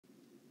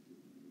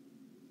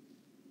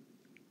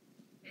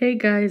Hey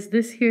guys,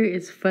 this here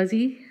is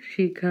Fuzzy.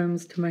 She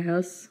comes to my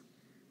house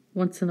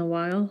once in a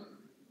while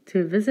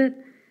to visit,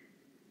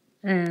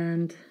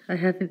 and I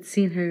haven't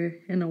seen her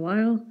in a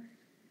while.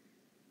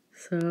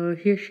 So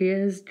here she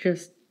is,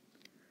 just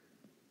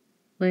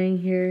laying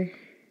here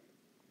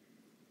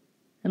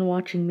and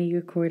watching me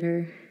record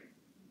her.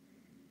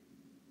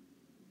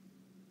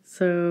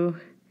 So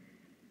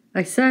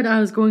I said I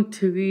was going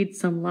to read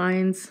some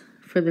lines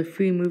for the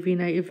free movie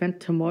night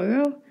event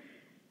tomorrow,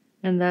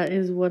 and that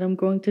is what I'm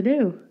going to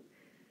do.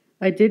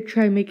 I did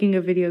try making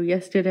a video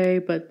yesterday,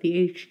 but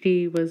the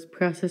HD was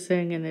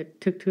processing and it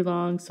took too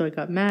long, so I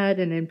got mad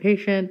and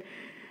impatient,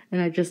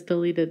 and I just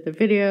deleted the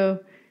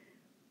video.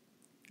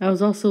 I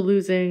was also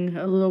losing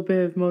a little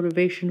bit of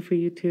motivation for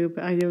YouTube.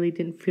 I really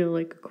didn't feel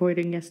like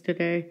recording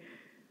yesterday,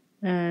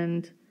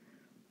 and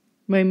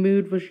my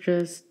mood was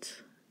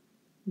just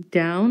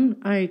down.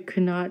 I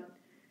could not,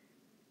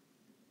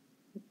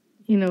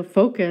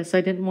 focus.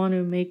 I didn't want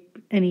to make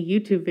any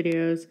YouTube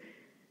videos.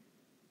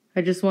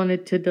 I just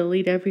wanted to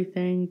delete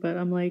everything, but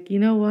I'm like, you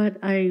know what?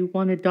 I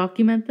want to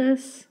document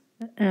this,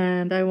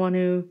 and I want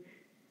to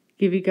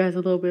give you guys a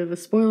little bit of a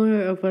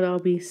spoiler of what I'll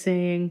be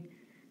saying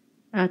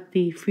at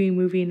the free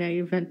movie night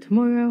event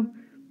tomorrow,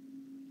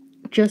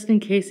 just in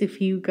case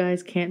if you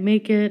guys can't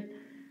make it,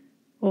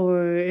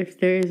 or if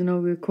there is no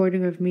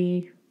recording of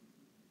me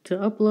to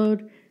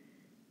upload.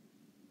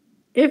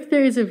 If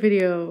there is a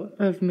video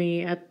of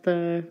me at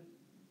the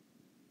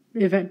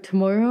event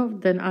tomorrow,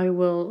 then I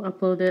will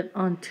upload it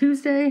on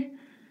Tuesday.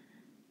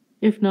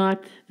 If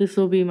not, this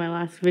will be my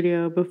last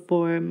video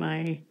before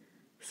my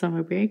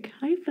summer break.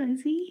 Hi,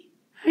 Fuzzy.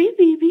 Hi,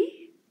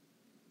 baby.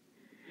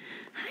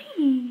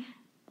 Hi.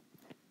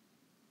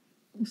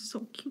 You're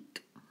so cute.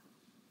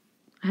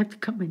 I have to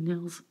cut my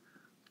nails.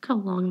 Look how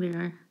long they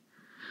are.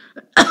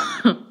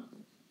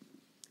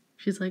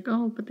 She's like,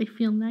 oh, but they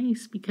feel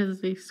nice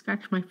because they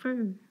scratch my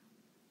fur.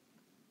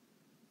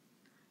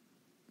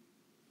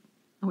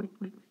 Oh, wait.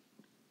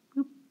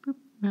 Boop, boop.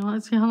 Now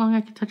let's see how long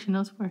I can touch your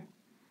nose for.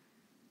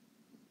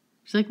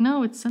 She's like,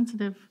 no, it's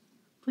sensitive.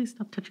 Please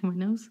stop touching my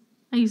nose.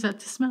 I use that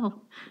to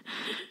smell.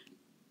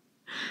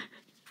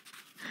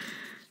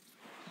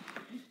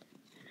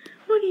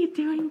 What are you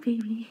doing,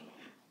 baby?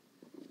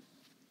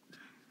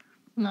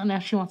 No, now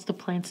she wants to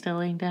play instead of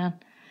laying down.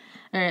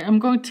 Alright, I'm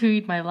going to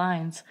read my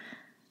lines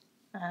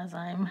as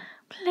I'm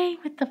playing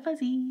with the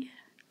Fuzzy.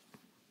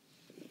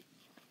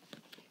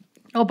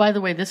 Oh, by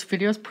the way, this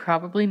video is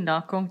probably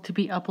not going to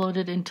be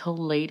uploaded until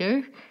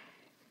later,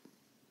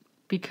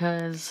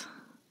 because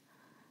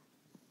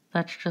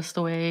that's just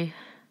the way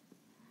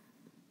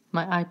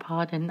my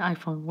iPod and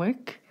iPhone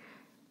work.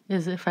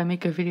 Is if I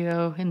make a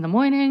video in the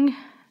morning,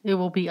 it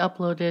will be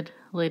uploaded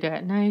later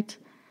at night.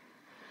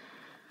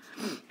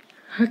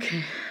 Okay,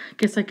 I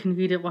guess I can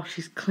read it while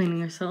she's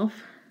cleaning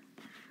herself.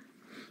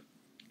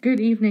 Good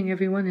evening,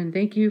 everyone, and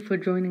thank you for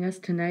joining us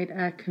tonight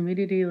at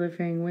Community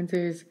Living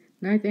Windsor's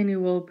 9th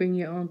annual Bring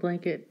Your Own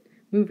Blanket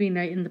movie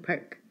night in the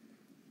park.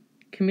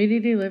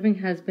 Community Living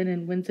has been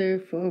in Windsor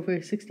for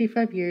over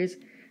 65 years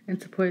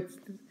and supports...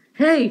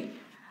 Hey!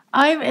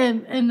 I'm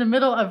in the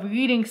middle of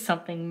reading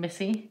something,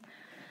 Missy.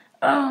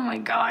 Oh my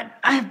god,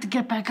 I have to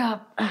get back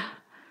up.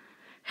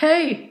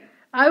 Hey!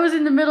 I was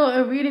in the middle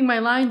of reading my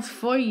lines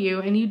for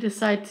you, and you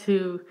decide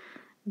to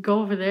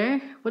go over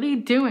there? What are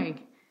you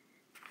doing?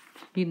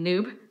 You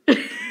noob.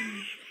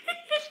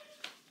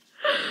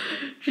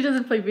 She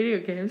doesn't play video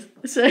games.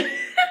 So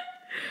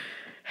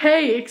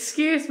hey,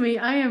 excuse me.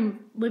 I am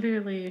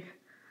literally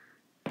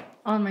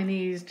on my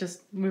knees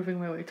just moving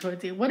my way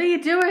towards you. What are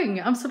you doing?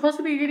 I'm supposed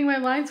to be reading my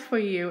lines for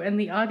you and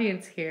the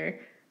audience here.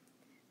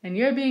 And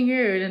you're being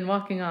rude and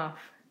walking off.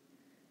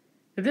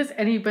 If there's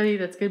anybody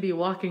that's going to be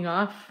walking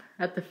off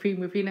at the free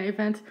movie night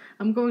event,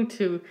 I'm going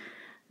to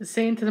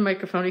say into the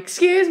microphone,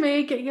 excuse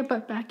me, get your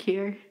butt back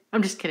here.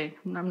 I'm just kidding.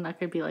 I'm not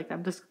going to be like that.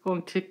 I'm just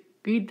going to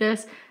read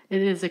this.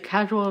 It is a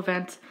casual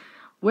event.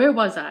 Where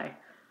was I?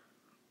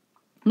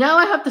 Now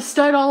I have to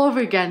start all over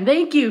again.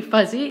 Thank you,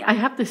 Fuzzy. I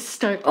have to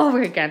start over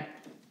again.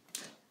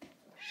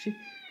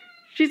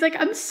 She's like,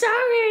 I'm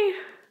sorry.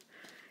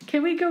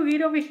 Can we go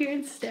read over here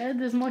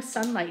instead? There's more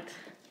sunlight.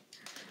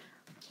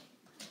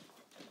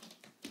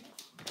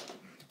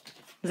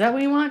 Is that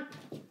what you want?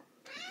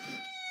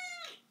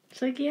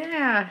 She's like,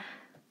 yeah.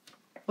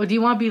 Or do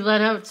you want to be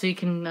let out so you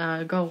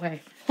can go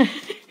away?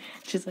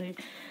 She's like,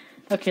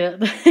 okay,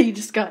 you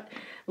just got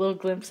a little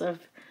glimpse of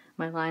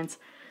my lines.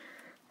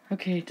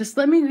 Okay, just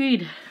let me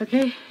read,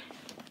 okay?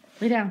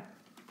 Lay down.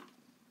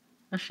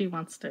 Oh, she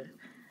wants to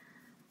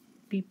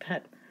be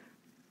pet.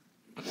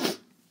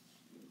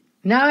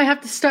 Now I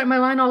have to start my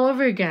line all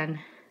over again.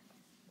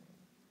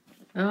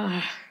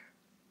 Ugh.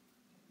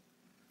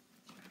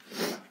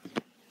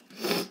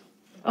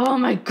 Oh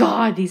my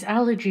god, these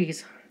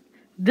allergies.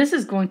 This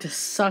is going to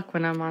suck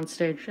when I'm on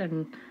stage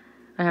and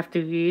I have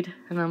to read,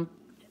 and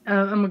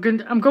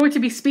I'm going to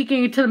be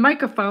speaking into the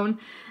microphone,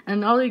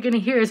 and all you're gonna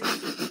hear is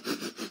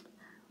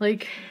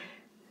like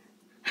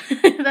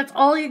that's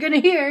all you're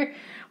gonna hear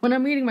when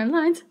I'm reading my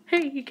lines.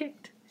 Hey, you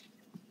kicked.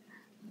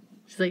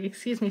 She's like,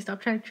 excuse me, stop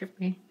trying to trip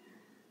me.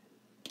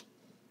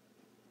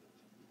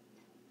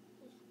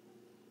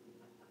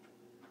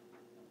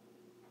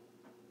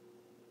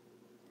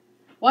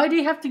 Why do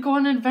you have to go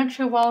on an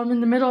adventure while I'm in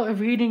the middle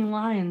of reading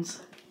lines?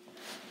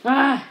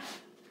 Ah!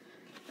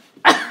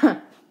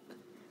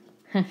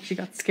 She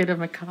got scared of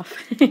my cough.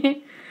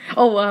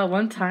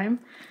 One time,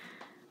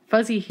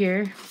 Fuzzy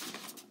here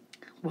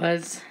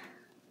was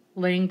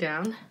laying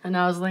down, and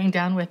I was laying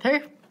down with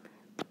her.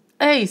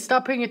 Hey,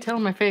 stop putting your tail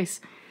in my face.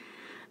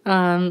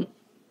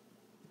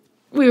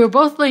 We were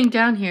both laying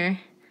down here,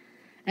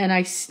 and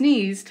I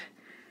sneezed,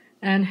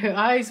 and her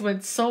eyes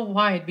went so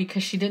wide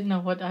because she didn't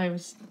know what I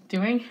was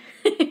doing.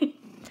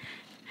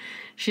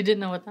 She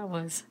didn't know what that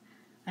was.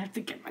 I have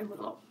to get my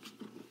little...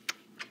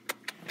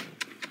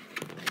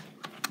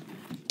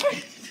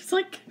 It's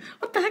like,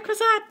 what the heck was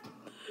that?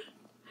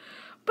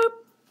 Boop.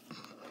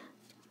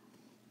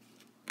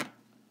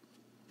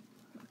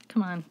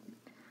 Come on.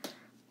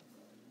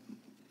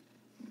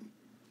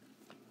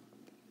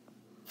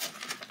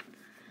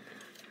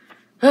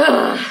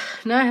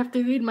 Now I have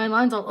to read my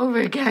lines all over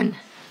again.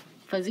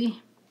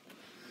 Fuzzy.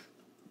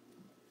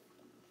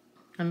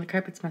 And the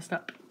carpet's messed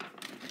up.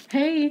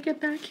 Hey, get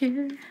back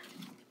here.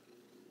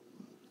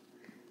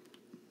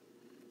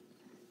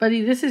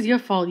 Buddy, this is your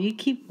fault. You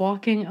keep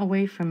walking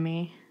away from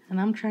me. And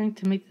I'm trying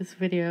to make this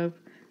video.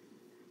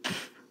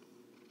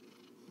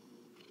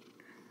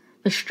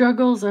 The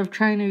struggles of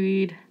trying to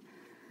read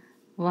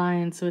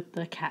lines with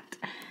the cat.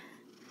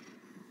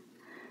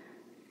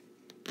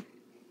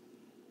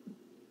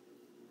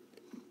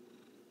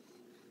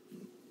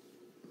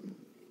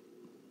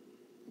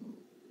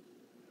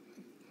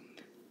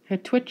 Her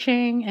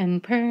twitching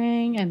and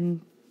purring and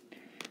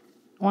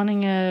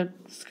wanting a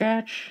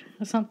scratch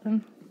or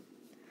something.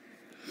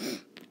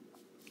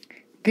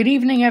 Good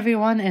evening,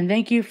 everyone, and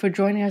thank you for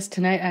joining us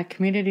tonight at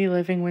Community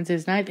Living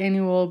Windsor's 9th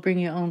annual Bring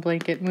Your Own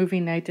Blanket movie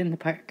night in the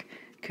park.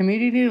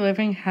 Community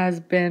Living has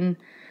been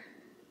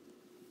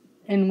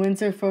in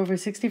Windsor for over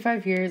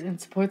 65 years and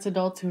supports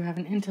adults who have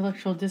an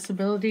intellectual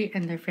disability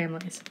and their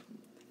families.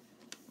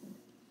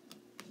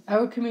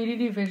 Our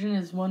community vision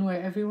is one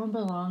where everyone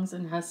belongs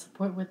and has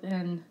support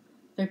within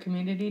their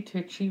community to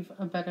achieve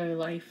a better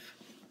life.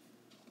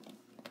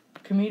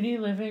 Community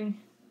Living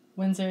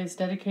Windsor is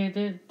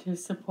dedicated to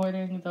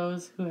supporting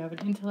those who have an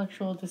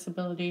intellectual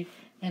disability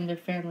and their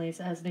families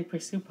as they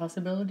pursue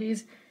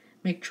possibilities,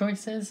 make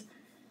choices,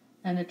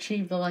 and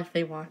achieve the life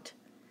they want.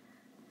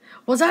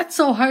 Was that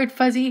so hard,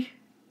 Fuzzy?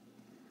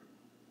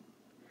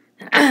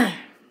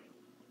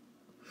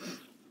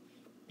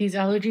 These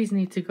allergies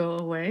need to go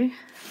away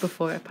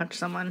before I punch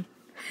someone.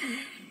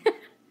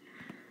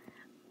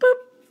 Boop.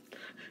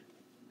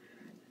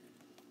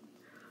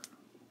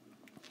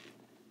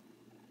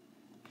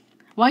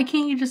 Why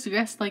can't you just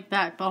rest like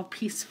that, all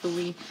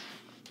peacefully?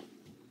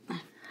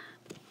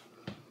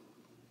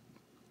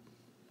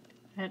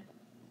 That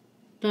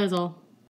is all.